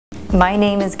My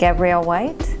name is Gabrielle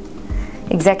White,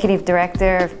 Executive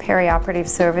Director of Perioperative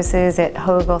Services at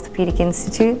Hoag Orthopedic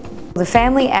Institute. The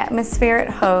family atmosphere at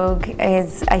Hoag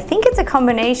is, I think it's a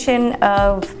combination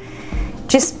of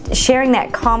just sharing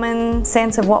that common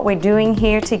sense of what we're doing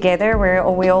here together.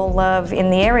 We all love, in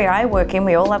the area I work in,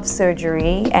 we all love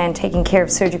surgery and taking care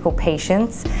of surgical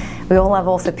patients. We all love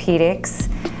orthopedics.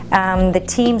 The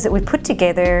teams that we put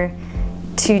together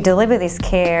to deliver this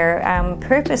care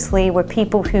purposely were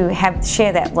people who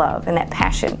share that love and that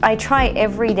passion. I try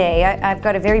every day. I've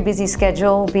got a very busy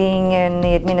schedule being in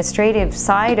the administrative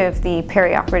side of the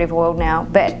perioperative world now,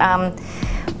 but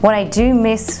what I do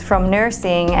miss from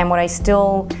nursing and what I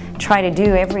still try to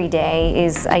do every day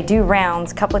is I do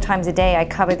rounds a couple of times a day. I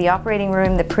cover the operating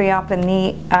room, the pre-op, and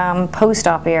the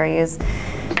post-op areas.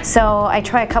 So I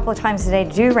try a couple of times a day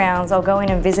to do rounds. I'll go in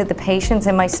and visit the patients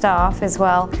and my staff as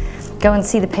well. Go and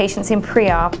see the patients in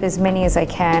pre-op, as many as I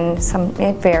can.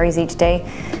 It varies each day.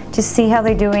 Just see how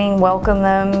they're doing, welcome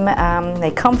them, they're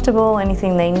comfortable,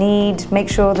 anything they need, make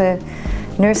sure the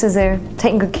nurses are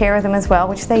taking good care of them as well,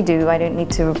 which they do. I don't need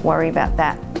to worry about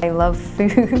that. I love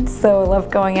food, so I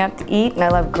love going out to eat, and I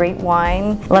love great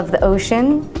wine. I love the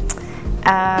ocean,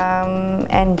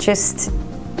 and just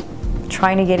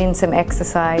trying to get in some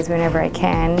exercise whenever I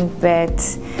can.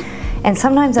 And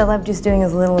sometimes I love just doing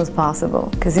as little as possible,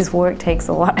 because this work takes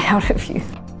a lot out of you.